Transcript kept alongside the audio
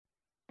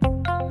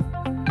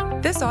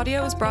This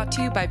audio is brought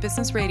to you by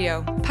Business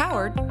Radio,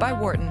 powered by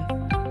Wharton.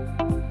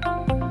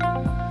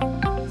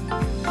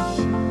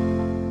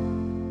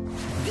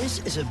 This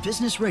is a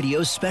Business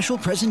Radio special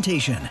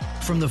presentation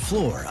from the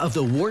floor of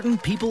the Wharton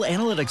People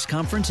Analytics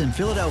Conference in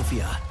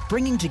Philadelphia,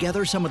 bringing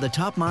together some of the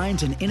top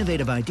minds and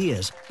innovative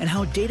ideas and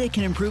how data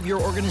can improve your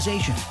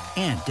organization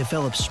and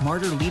develop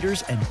smarter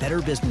leaders and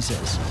better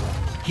businesses.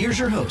 Here's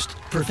your host,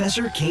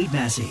 Professor Cade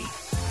Massey.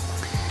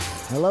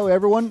 Hello,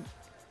 everyone,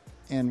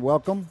 and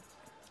welcome.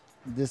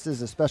 This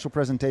is a special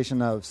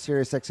presentation of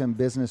SiriusXM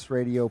Business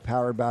Radio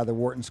powered by the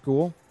Wharton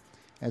School,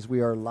 as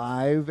we are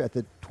live at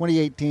the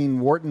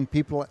 2018 Wharton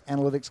People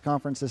Analytics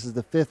Conference. This is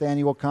the 5th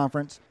annual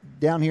conference.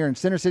 Down here in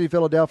Center City,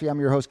 Philadelphia, I'm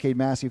your host, Cade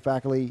Massey,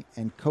 faculty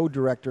and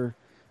co-director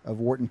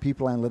of Wharton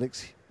People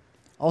Analytics.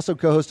 Also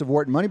co-host of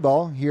Wharton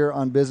Moneyball here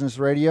on Business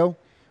Radio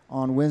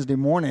on Wednesday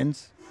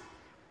mornings.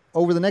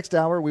 Over the next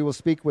hour, we will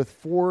speak with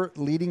 4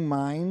 leading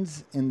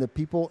minds in the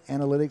people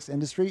analytics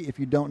industry. If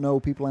you don't know,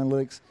 people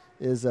analytics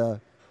is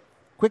a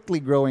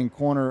quickly growing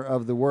corner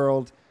of the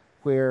world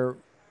where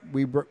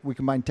we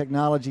combine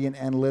technology and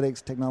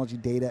analytics, technology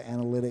data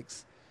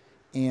analytics,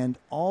 and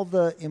all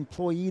the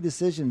employee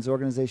decisions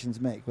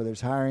organizations make, whether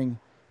it's hiring,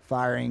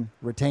 firing,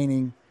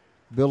 retaining,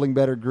 building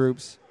better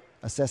groups,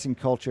 assessing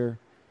culture.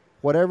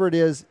 Whatever it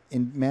is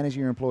in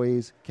managing your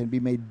employees can be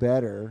made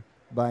better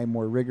by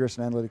more rigorous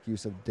and analytic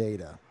use of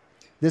data.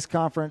 This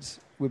conference,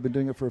 we've been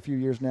doing it for a few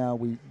years now.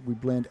 We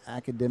blend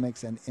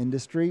academics and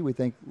industry. We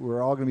think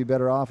we're all going to be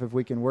better off if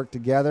we can work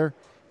together,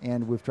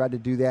 and we've tried to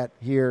do that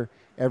here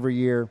every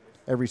year,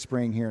 every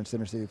spring here in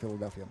Center City,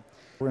 Philadelphia.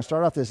 We're going to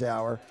start off this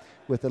hour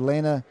with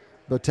Elena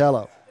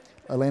Botelho.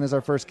 Elena's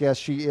our first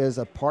guest. She is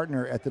a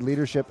partner at the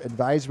leadership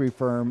advisory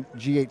firm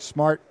GH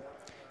Smart.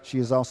 She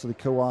is also the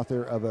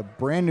co-author of a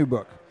brand new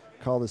book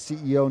called The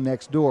CEO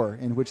Next Door,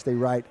 in which they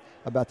write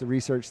about the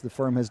research the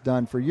firm has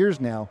done for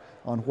years now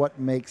on what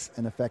makes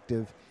an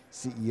effective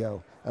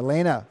CEO.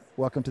 Elena,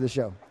 welcome to the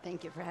show.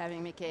 Thank you for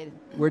having me, Cade.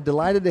 We're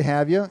delighted to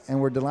have you,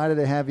 and we're delighted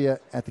to have you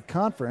at the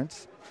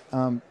conference.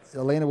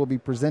 Elena will be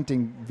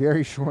presenting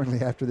very shortly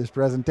after this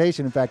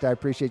presentation. In fact, I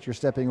appreciate your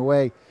stepping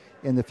away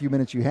in the few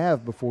minutes you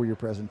have before your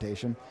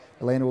presentation.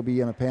 Elena will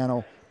be on a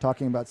panel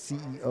talking about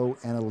CEO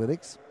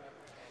analytics.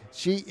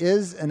 She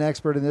is an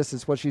expert in this.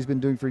 It's what she's been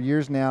doing for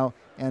years now,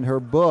 and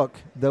her book,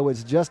 though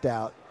it's just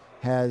out,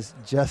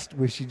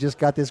 she just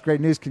got this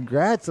great news.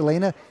 Congrats,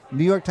 Elena,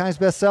 New York Times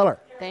bestseller.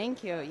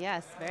 Thank you.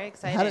 Yes, very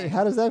exciting.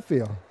 How does that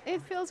feel?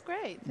 It feels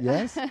great.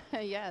 Yes?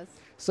 Yes.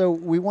 So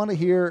we want to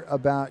hear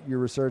about your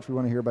research. We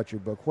want to hear about your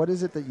book. What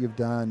is it that you've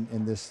done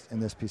in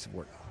this piece of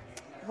work?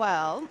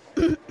 Well,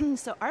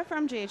 so our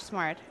firm, GH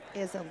Smart,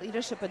 is a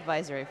leadership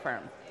advisory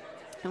firm.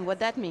 And what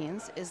that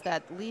means is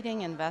that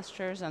leading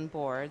investors and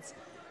boards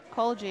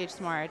call GH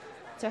Smart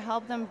to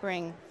help them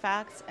bring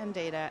facts and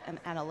data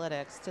and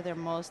analytics to their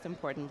most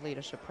important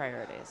leadership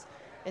priorities.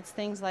 It's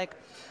things like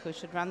who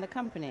should run the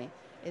company.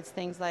 It's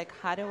things like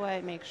how do I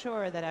make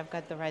sure that I've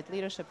got the right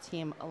leadership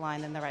team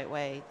aligned in the right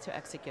way to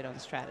execute on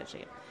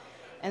strategy.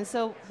 And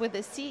so with the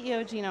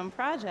CEO Genome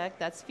Project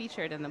that's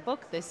featured in the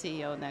book, The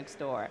CEO Next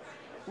Door,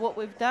 what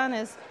we've done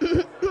is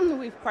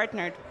we've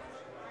partnered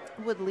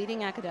with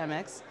leading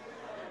academics,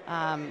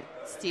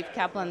 Steve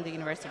Kaplan, the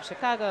University of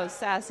Chicago,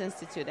 SAS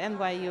Institute,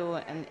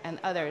 NYU, and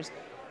others,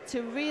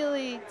 to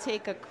really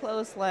take a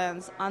close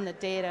lens on the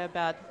data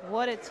about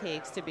what it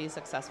takes to be a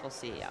successful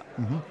CEO.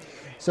 Mm-hmm.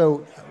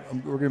 So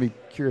we're going to be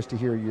curious to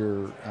hear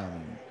your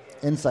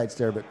insights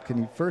there, but can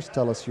you first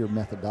tell us your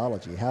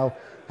methodology? How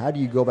do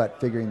you go about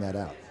figuring that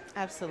out?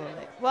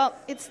 Absolutely. Well,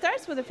 it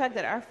starts with the fact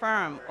that our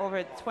firm, over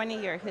a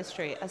 20-year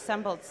history,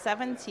 assembled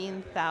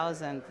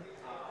 17,000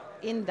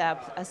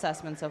 in-depth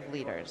assessments of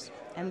leaders.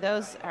 And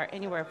those are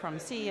anywhere from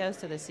CEOs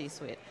to the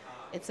C-suite.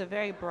 It's a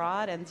very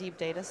broad and deep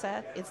data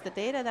set. It's the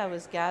data that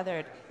was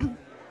gathered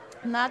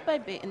not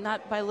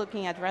by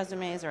looking at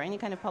resumes or any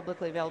kind of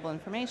publicly available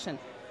information,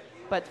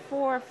 but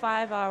 4 or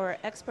 5 hour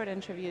expert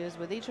interviews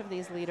with each of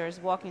these leaders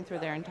walking through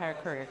their entire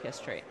career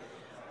history.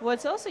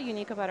 What's also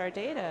unique about our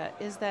data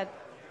is that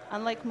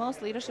unlike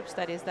most leadership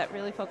studies that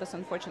really focus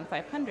on Fortune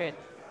 500,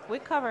 we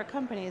cover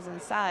companies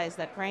in size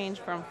that range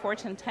from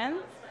Fortune 10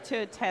 to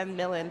a $10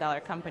 million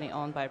company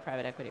owned by a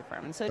private equity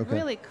firm. And so it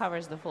really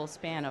covers the full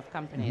span of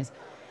companies.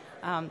 Mm-hmm.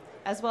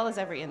 As well as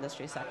every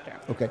industry sector.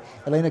 Okay.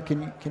 Elena,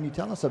 can you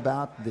tell us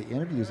about the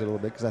interviews a little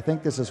bit? Because I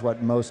think this is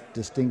what most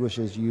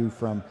distinguishes you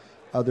from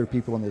other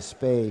people in this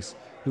space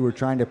who are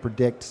trying to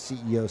predict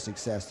CEO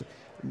success.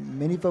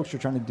 Many folks are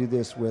trying to do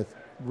this with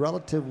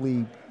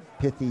relatively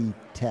pithy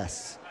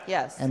tests.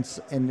 Yes.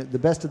 And the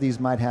best of these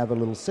might have a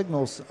little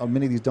signals.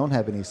 Many of these don't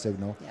have any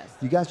signal. Yes.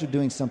 You guys are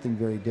doing something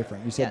very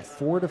different. You said yes.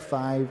 4 to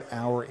 5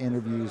 hour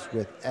interviews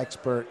with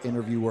expert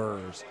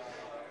interviewers.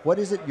 What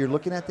is it you're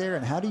looking at there,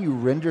 and how do you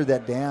render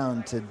that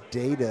down to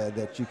data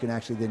that you can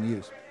actually then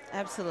use?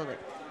 Absolutely.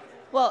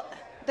 Well,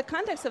 the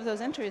context of those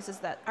interviews is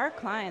that our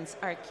clients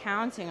are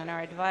counting on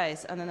our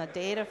advice and on the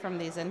data from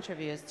these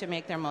interviews to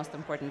make their most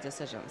important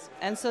decisions.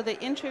 And so the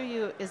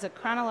interview is a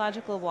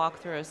chronological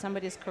walkthrough of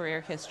somebody's career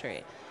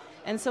history.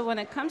 And so when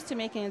it comes to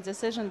making a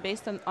decision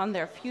based on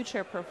their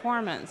future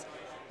performance,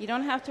 you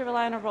don't have to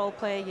rely on a role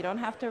play. You don't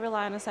have to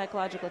rely on a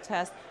psychological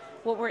test.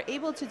 What we're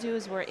able to do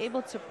is we're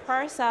able to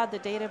parse out the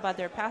data about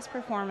their past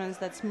performance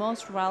that's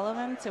most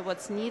relevant to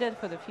what's needed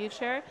for the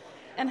future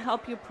and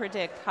help you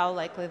predict how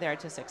likely they are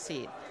to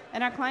succeed.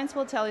 And our clients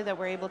will tell you that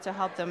we're able to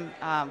help them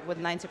with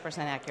 90%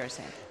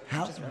 accuracy.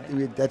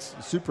 That's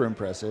super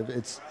impressive.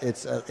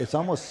 It's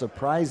almost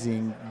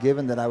surprising,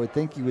 given that I would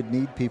think you would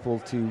need people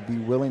to be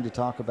willing to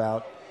talk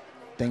about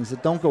things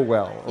that don't go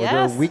well, or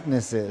their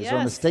weaknesses,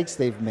 or mistakes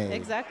they've made.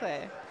 Exactly.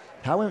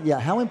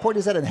 How important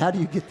is that, and how do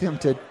you get them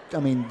to,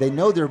 they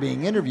know they're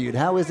being interviewed.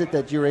 How is it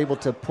that you're able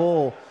to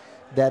pull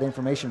that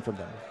information from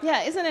them?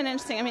 Yeah, isn't it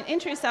interesting?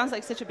 Interview sounds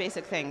like such a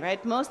basic thing,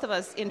 right? Most of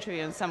us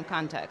interview in some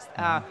context.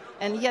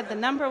 And yet the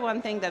number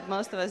one thing that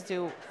most of us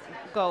do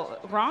go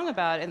wrong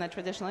about in the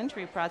traditional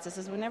interview process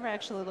is we never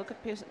actually look at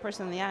a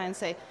person in the eye and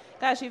say,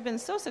 gosh, you've been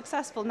so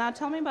successful, now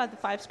tell me about the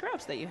 5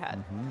 screw-ups that you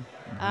had.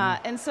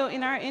 And so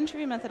in our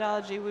interview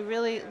methodology, we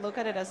really look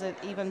at it as an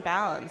even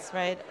balance,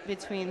 right,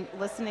 between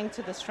listening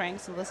to the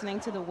strengths and listening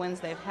to the wins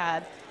they've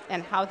had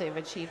and how they've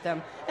achieved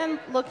them, and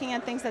looking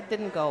at things that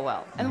didn't go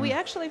well. And we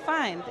actually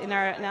find in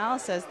our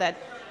analysis that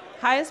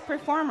highest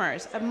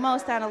performers are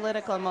most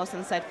analytical and most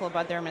insightful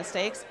about their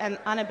mistakes and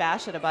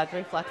unabashed about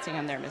reflecting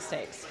on their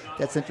mistakes.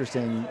 That's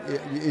interesting.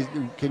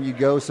 Can you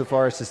go so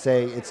far as to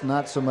say it's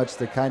not so much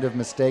the kind of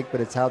mistake,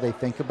 but it's how they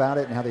think about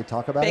it and how they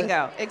talk about it?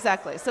 Bingo,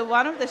 exactly. So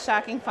one of the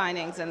shocking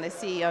findings in the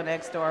CEO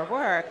Next Door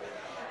work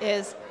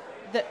is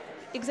that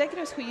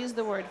executives who use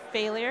the word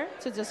failure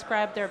to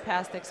describe their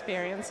past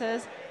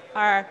experiences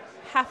are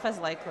half as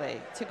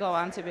likely to go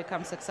on to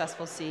become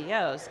successful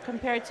CEOs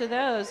compared to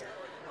those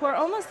who are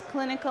almost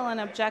clinical and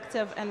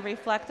objective and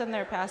reflect on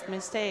their past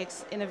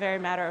mistakes in a very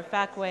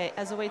matter-of-fact way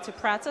as a way to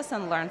process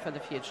and learn for the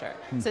future.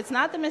 So it's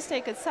not the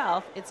mistake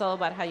itself, it's all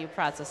about how you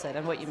process it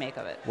and what you make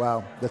of it.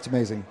 Wow, that's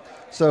amazing.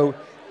 So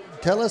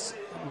tell us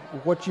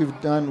what you've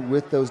done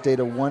with those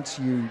data once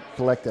you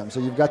collect them. So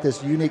you've got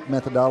this unique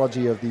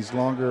methodology of these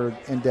longer,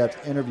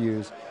 in-depth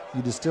interviews.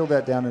 You distill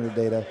that down into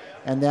data,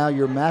 and now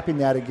you're mapping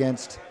that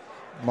against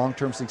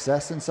long-term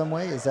success in some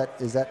way? Is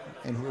that,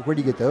 and where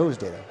do you get those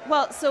data?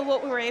 Well, so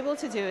what we were able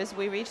to do is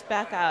we reached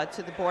back out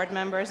to the board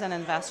members and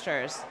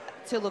investors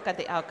to look at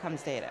the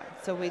outcomes data.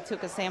 So we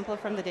took a sample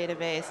from the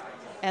database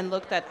and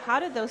looked at how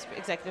did those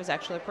executives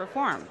actually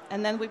perform.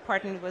 And then we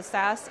partnered with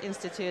SAS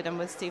Institute and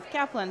with Steve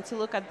Kaplan to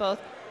look at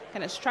both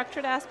kind of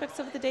structured aspects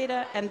of the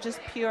data and just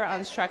pure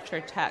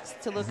unstructured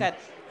text to look at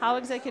how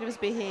executives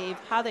behave,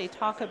 how they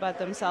talk about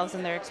themselves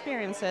and their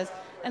experiences,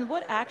 and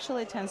what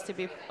actually tends to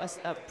be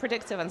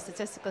predictive and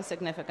statistically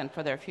significant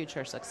for their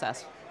future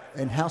success.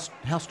 And how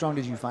strong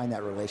did you find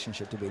that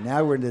relationship to be?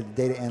 Now we're into the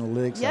data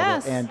analytics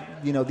of it,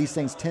 and these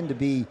things tend to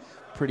be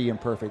pretty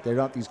imperfect. They're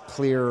not these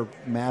clear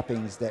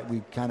mappings that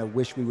we kind of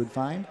wish we would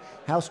find.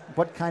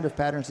 What kind of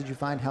patterns did you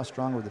find? How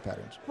strong were the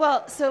patterns?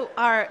 Well, so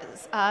our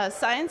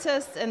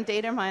scientists and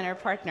data miner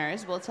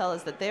partners will tell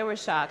us that they were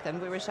shocked,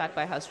 and we were shocked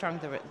by how strong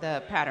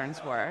the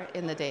patterns were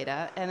in the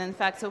data. And in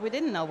fact, so we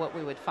didn't know what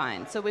we would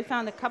find. So we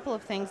found a couple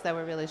of things that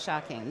were really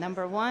shocking.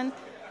 Number one,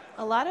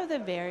 a lot of the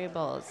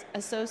variables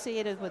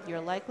associated with your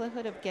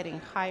likelihood of getting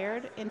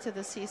hired into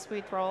the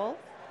C-suite role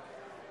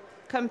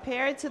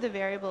compared to the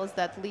variables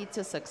that lead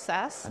to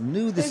success, I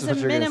knew this is what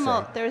you're going to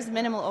say. There's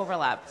minimal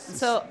overlap.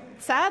 So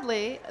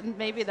sadly,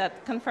 maybe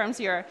that confirms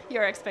your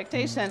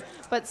expectation,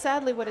 but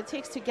sadly what it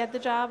takes to get the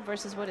job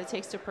versus what it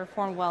takes to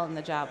perform well in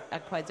the job are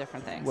quite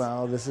different things.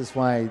 Well, this is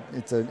why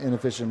it's an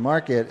inefficient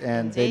market,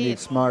 and they need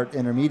smart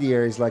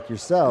intermediaries like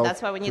yourself.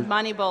 That's why we need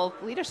Moneyball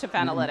leadership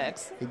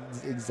analytics.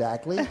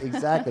 Exactly.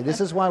 This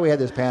is why we had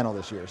this panel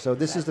this year. So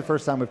this is the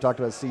first time we've talked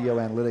about CEO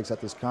analytics at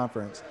this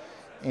conference,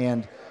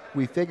 and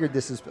we figured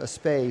this is a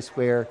space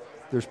where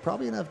there's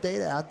probably enough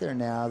data out there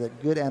now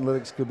that good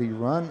analytics could be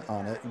run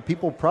on it. And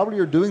people probably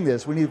are doing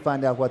this. We need to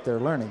find out what they're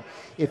learning.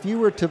 If you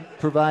were to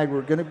provide,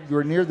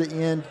 we're near the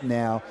end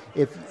now.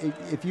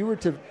 If you were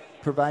to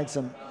provide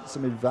some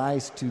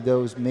advice to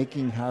those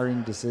making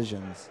hiring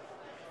decisions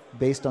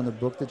based on the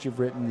book that you've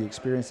written, the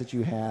experience that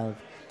you have,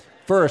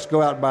 first,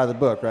 go out and buy the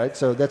book, right?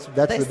 So that's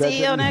the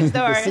CEO Next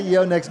Door. The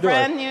CEO Next Door.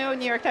 Brand new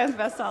New York Times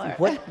bestseller.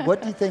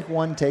 What do you think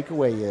one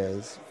takeaway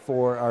is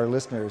for our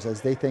listeners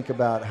as they think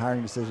about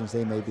hiring decisions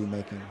they may be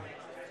making?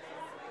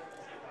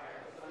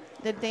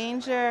 The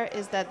danger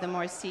is that the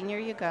more senior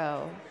you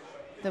go,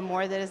 the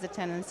more there is a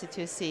tendency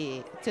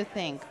to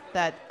think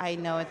that I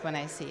know it when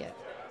I see it.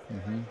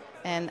 Mm-hmm.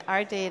 And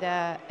our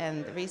data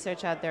and the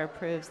research out there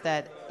proves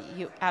that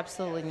you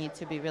absolutely need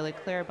to be really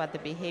clear about the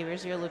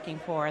behaviors you're looking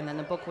for. And then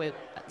the book we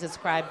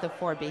describe the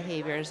 4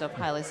 behaviors of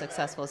highly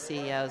successful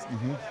CEOs.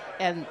 Mm-hmm.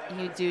 And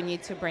you do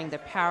need to bring the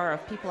power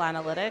of people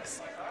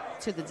analytics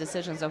to the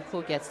decisions of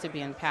who gets to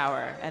be in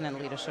power and in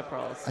leadership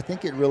roles. I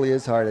think it really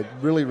is hard. It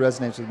really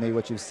resonates with me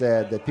what you've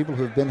said, that people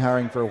who have been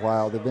hiring for a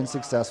while, they've been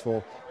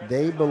successful,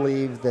 they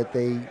believe that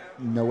they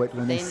know it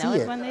when they see it. They know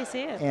it when they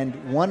see it.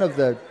 And one of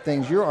the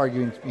things you're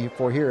arguing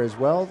for here is,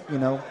 well,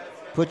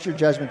 put your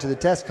judgment to the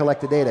test,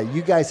 collect the data.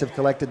 You guys have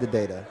collected the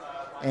data.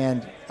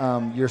 and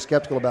you're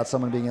skeptical about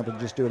someone being able to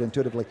just do it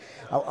intuitively.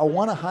 I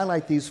want to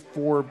highlight these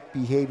 4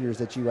 behaviors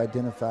that you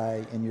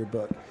identify in your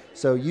book.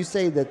 So you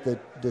say that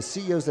the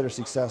CEOs that are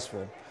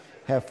successful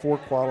have 4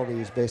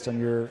 qualities based on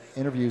your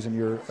interviews and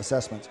your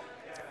assessments.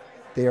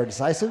 They are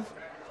decisive.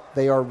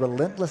 They are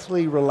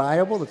relentlessly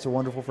reliable. That's a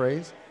wonderful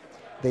phrase.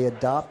 They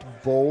adopt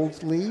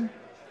boldly.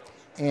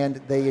 And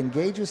they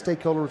engage with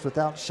stakeholders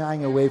without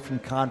shying away from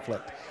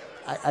conflict.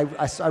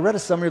 I read a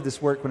summary of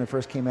this work when it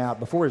first came out,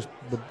 before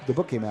the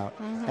book came out,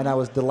 and I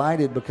was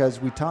delighted because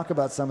we talk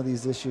about some of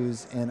these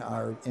issues in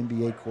our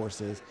MBA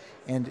courses,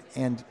 and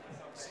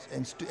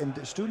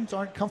students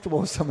aren't comfortable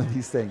with some of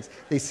these things.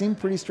 They seem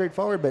pretty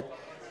straightforward, but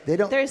they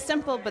don't. They're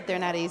simple, but they're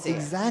not easy.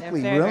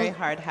 Exactly. They're very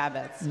hard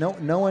habits.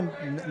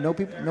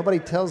 Nobody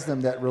tells them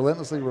that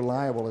relentlessly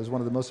reliable is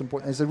one of the most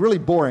important. It's really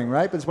boring,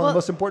 right? But it's one of the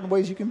most important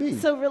ways you can be.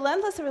 So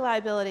relentless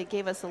reliability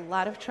gave us a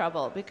lot of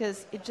trouble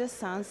because it just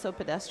sounds so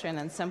pedestrian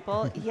and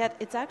simple, yet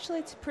it's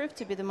actually proved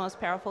to be the most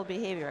powerful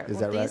behavior. Is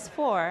that right? These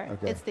 4,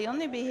 Okay. it's the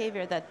only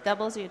behavior that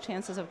doubles your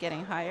chances of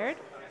getting hired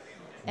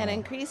and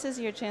increases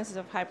your chances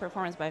of high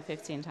performance by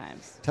 15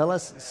 times. Tell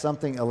us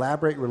something,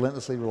 elaborate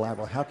relentlessly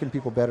reliable. How can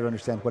people better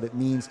understand what it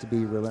means to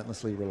be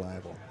relentlessly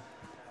reliable?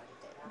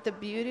 The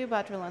beauty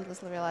about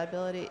relentless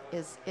reliability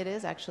is it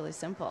is actually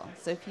simple.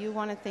 So if you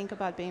want to think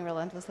about being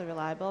relentlessly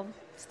reliable,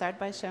 start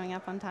by showing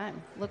up on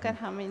time. Look at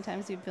how many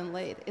times you've been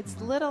late. It's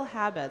little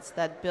habits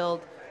that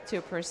build to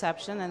a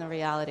perception and a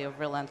reality of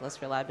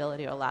relentless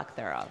reliability or lack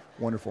thereof.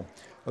 Wonderful.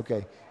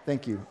 Okay,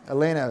 thank you.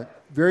 Elena,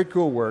 very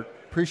cool work.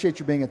 Appreciate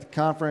you being at the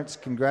conference.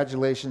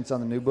 Congratulations on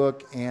the new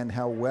book and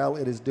how well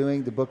it is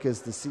doing. The book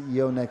is The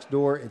CEO Next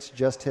Door. It's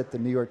just hit the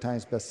New York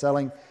Times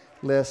bestselling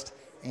list,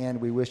 and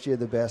we wish you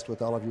the best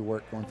with all of your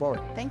work going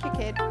forward. Thank you,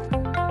 Kate.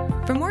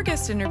 For more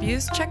guest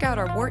interviews, check out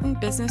our Wharton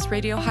Business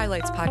Radio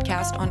Highlights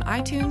podcast on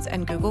iTunes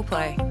and Google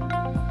Play.